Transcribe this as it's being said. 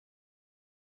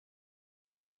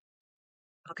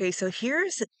Okay, so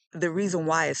here's the reason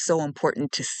why it's so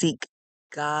important to seek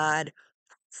God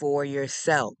for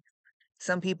yourself.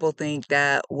 Some people think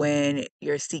that when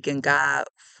you're seeking God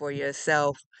for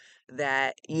yourself,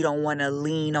 that you don't want to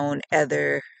lean on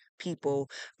other people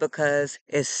because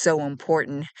it's so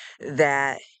important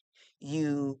that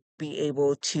you be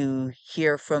able to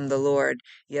hear from the Lord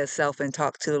yourself and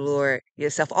talk to the Lord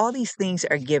yourself. All these things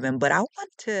are given, but I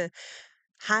want to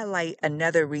highlight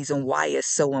another reason why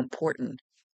it's so important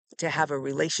to have a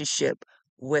relationship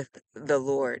with the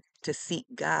Lord, to seek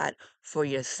God for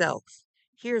yourself.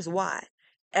 Here's why: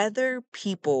 other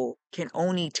people can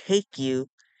only take you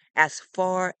as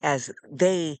far as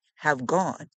they have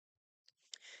gone.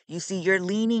 You see, you're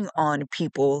leaning on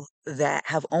people that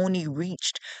have only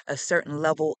reached a certain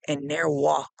level in their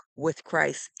walk with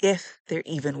Christ, if they're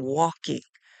even walking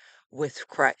with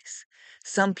Christ.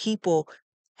 Some people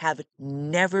have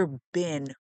never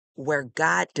been where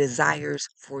God desires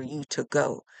for you to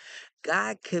go.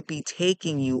 God could be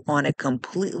taking you on a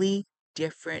completely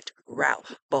different route.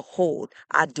 Behold,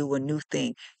 I do a new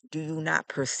thing. Do you not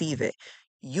perceive it?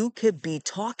 You could be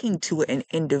talking to an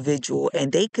individual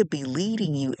and they could be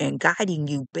leading you and guiding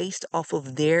you based off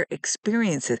of their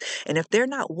experiences. And if they're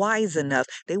not wise enough,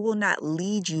 they will not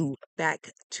lead you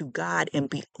back to God and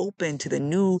be open to the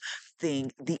new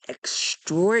thing, the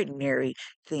extraordinary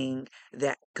thing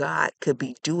that God could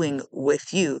be doing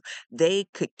with you. They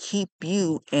could keep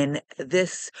you in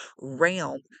this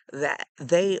realm that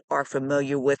they are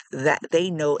familiar with, that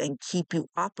they know, and keep you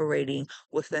operating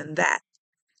within that.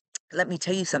 Let me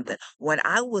tell you something. When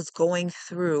I was going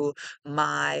through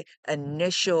my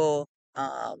initial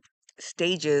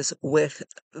stages with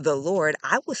the Lord,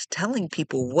 I was telling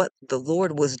people what the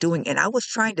Lord was doing, and I was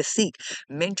trying to seek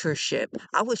mentorship.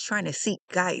 I was trying to seek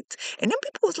guidance. And then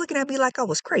people was looking at me like I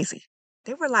was crazy.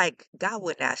 They were like, God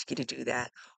wouldn't ask you to do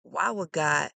that. Why would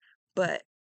God? But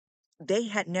they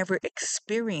had never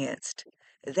experienced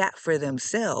that for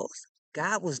themselves.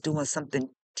 God was doing something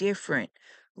different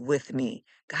with me.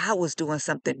 God was doing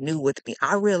something new with me.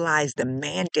 I realized the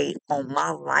mandate on my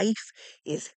life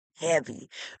is heavy.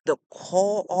 The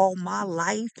call on my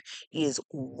life is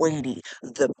weighty.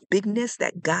 The bigness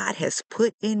that God has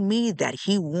put in me that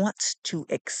He wants to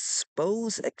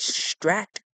expose,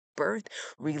 extract, birth,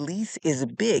 release is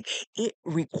big. It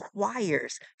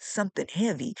requires something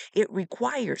heavy. It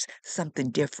requires something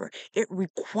different. It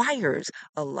requires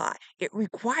a lot. It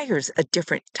requires a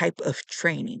different type of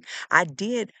training. I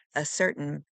did a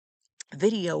certain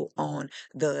video on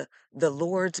the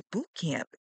Lord's boot camp.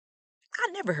 I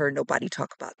never heard nobody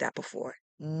talk about that before.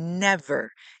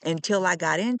 Never, until I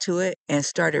got into it and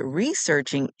started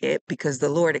researching it because the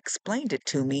Lord explained it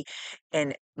to me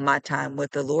in my time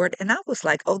with the Lord. And I was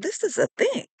like, oh, this is a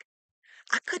thing.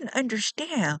 I couldn't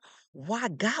understand why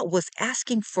God was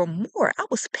asking for more. I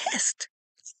was pissed.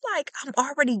 Like, I'm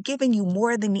already giving you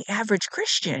more than the average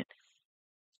Christian.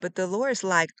 But the Lord's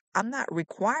like, I'm not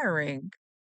requiring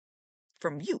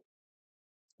from you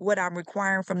what I'm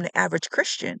requiring from the average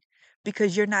Christian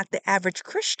because you're not the average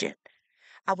Christian.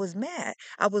 I was mad.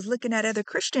 I was looking at other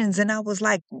Christians and I was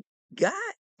like, God,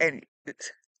 and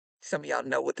some of y'all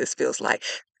know what this feels like.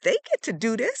 They get to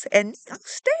do this and on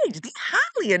stage, be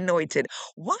highly anointed.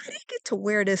 Why they get to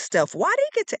wear this stuff? Why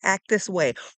they get to act this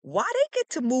way? Why they get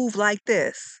to move like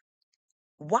this?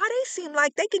 Why they seem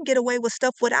like they can get away with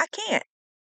stuff what I can't?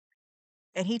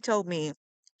 And he told me,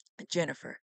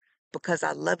 Jennifer, because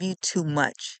I love you too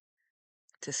much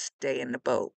to stay in the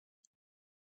boat.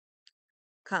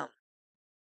 Come,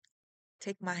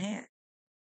 take my hand.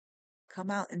 Come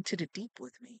out into the deep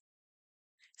with me.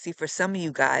 See, for some of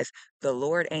you guys, the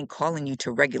Lord ain't calling you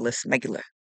to regular smegular,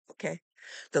 okay?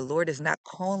 The Lord is not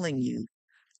calling you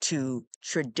to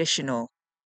traditional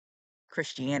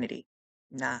Christianity.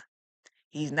 Nah,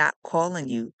 He's not calling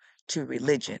you to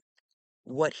religion.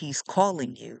 What He's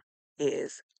calling you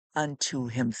is unto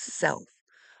Himself.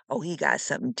 Oh, He got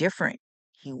something different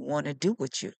He want to do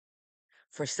with you.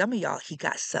 For some of y'all, He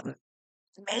got something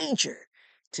major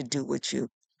to do with you.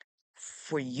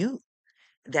 For you,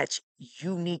 that's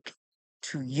unique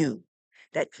to you,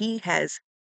 that He has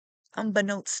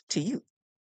unbeknownst to you.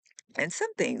 And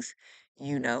some things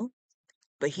you know,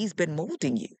 but He's been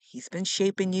molding you. He's been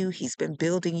shaping you. He's been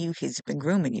building you. He's been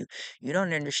grooming you. You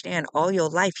don't understand. All your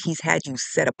life, He's had you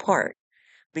set apart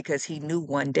because He knew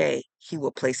one day He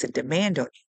will place a demand on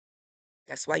you.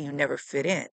 That's why you never fit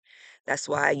in. That's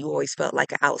why you always felt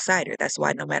like an outsider. That's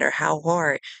why no matter how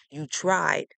hard you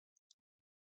tried,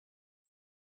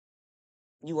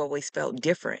 you always felt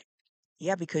different.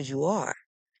 Yeah, because you are.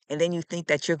 And then you think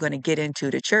that you're going to get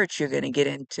into the church, you're going to get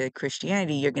into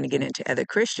Christianity, you're going to get into other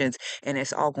Christians, and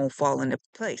it's all going to fall into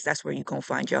place. That's where you're going to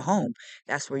find your home.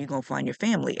 That's where you're going to find your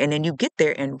family. And then you get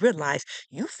there and realize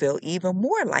you feel even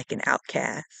more like an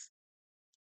outcast,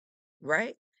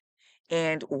 right?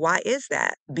 And why is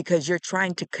that? Because you're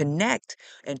trying to connect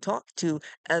and talk to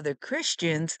other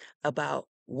Christians about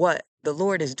what the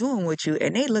Lord is doing with you,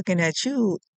 and they looking at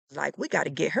you like, we got to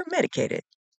get her medicated.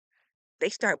 They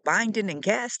start binding and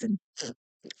casting,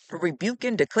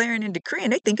 rebuking, declaring and decreeing.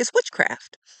 They think it's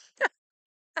witchcraft.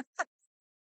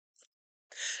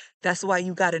 That's why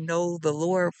you got to know the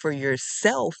Lord for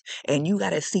yourself, and you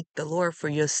got to seek the Lord for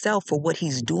yourself for what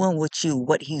He's doing with you,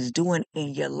 what He's doing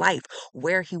in your life,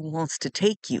 where He wants to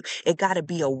take you. It got to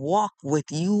be a walk with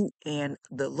you and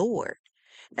the Lord.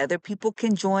 Other people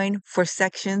can join for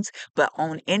sections, but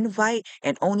on invite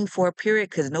and only for a period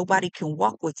because nobody can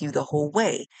walk with you the whole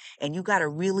way. And you got to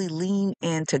really lean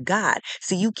into God.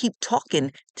 See, you keep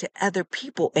talking to other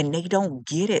people and they don't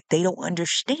get it, they don't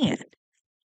understand.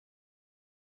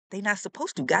 They're not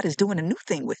supposed to. God is doing a new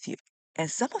thing with you.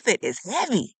 And some of it is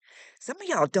heavy. Some of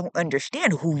y'all don't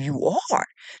understand who you are.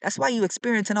 That's why you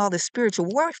experiencing all this spiritual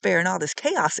warfare and all this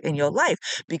chaos in your life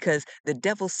because the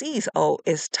devil sees, oh,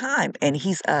 it's time and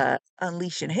he's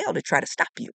unleashing hell to try to stop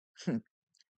you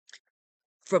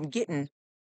from getting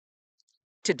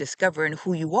to discovering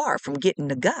who you are, from getting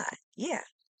to God. Yeah.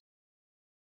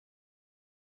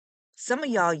 Some of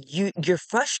y'all, you're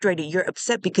frustrated, you're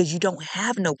upset because you don't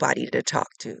have nobody to talk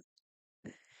to.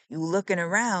 You looking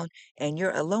around and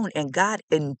you're alone, and God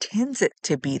intends it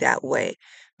to be that way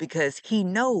because He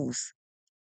knows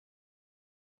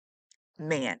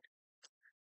man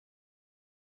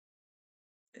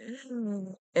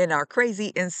in our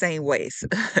crazy, insane ways.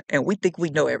 And we think we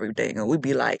know everything, and we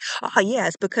be like, oh, yeah,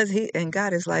 it's because and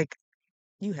God is like,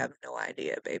 you have no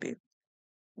idea, baby.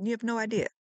 You have no idea.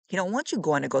 He don't want you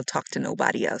going to go talk to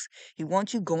nobody else. He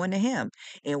wants you going to Him.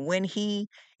 And when He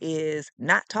is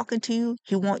not talking to you,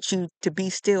 He wants you to be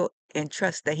still and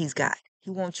trust that He's God.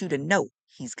 He wants you to know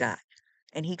He's God.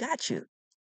 And He got you.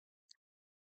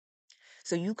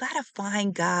 So you got to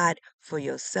find God for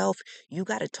yourself. You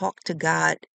got to talk to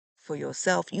God for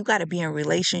yourself. You got to be in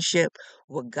relationship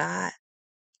with God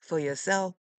for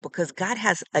yourself because God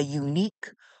has a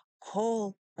unique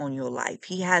call on your life.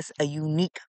 He has a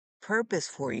unique purpose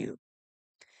for you.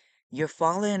 You're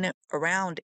following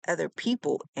around other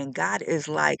people, and God is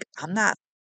like, I'm not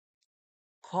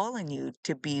calling you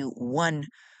to be one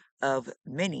of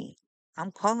many.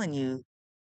 I'm calling you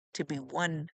to be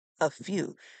one of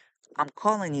few. I'm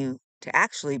calling you to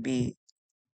actually be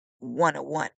one of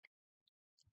one.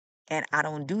 And I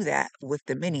don't do that with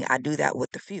the many. I do that with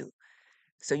the few.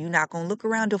 So you're not going to look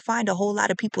around to find a whole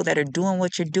lot of people that are doing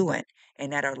what you're doing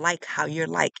and that are like how you're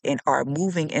like and are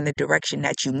moving in the direction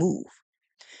that you move.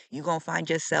 You're going to find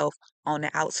yourself on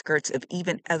the outskirts of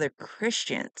even other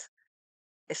Christians.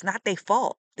 It's not their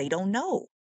fault. They don't know.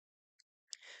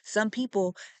 Some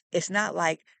people, it's not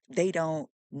like they don't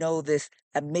know this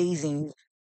amazing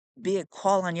big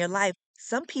call on your life.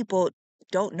 Some people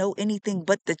don't know anything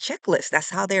but the checklist.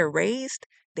 That's how they're raised.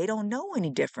 They don't know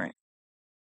any different.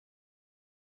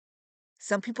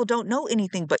 Some people don't know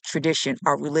anything but tradition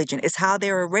or religion. It's how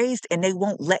they were raised and they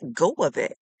won't let go of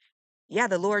it. Yeah,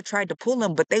 the Lord tried to pull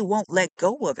them, but they won't let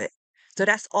go of it. So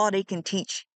that's all they can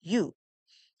teach you.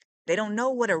 They don't know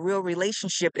what a real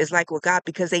relationship is like with God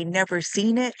because they never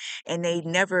seen it and they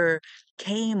never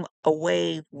came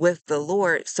away with the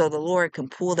Lord so the Lord can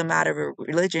pull them out of a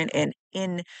religion and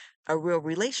in a real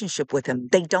relationship with Him.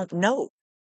 They don't know.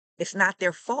 It's not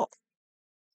their fault.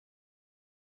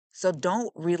 So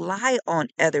don't rely on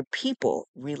other people.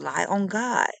 Rely on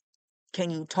God. Can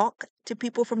you talk to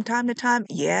people from time to time?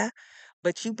 Yeah.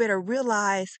 But you better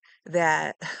realize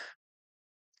that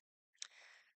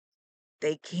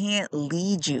they can't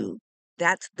lead you.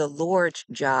 That's the Lord's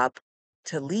job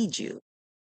to lead you.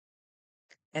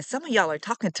 And some of y'all are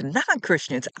talking to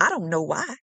non-Christians. I don't know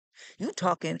why. You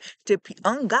talking to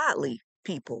ungodly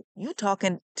people. You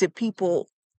talking to people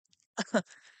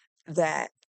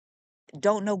that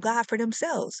don't know God for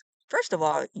themselves. First of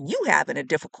all, you having a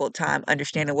difficult time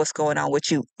understanding what's going on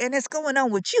with you, and it's going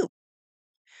on with you.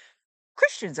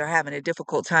 Christians are having a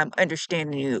difficult time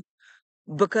understanding you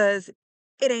because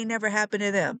it ain't never happened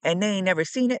to them and they ain't never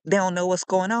seen it. They don't know what's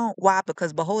going on. Why?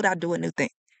 Because behold, I do a new thing.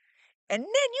 And then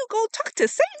you go talk to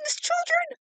Satan's children.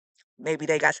 Maybe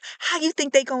they got, how you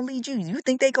think they gonna lead you? You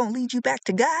think they gonna lead you back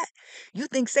to God? You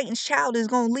think Satan's child is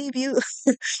gonna leave you,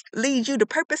 lead you to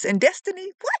purpose and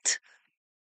destiny? What?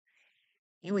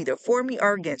 You either for me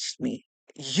or against me.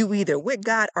 you either with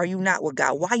God or you not with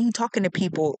God. Why are you talking to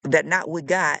people that not with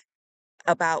God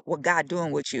about what God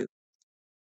doing with you?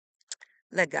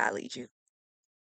 Let God lead you.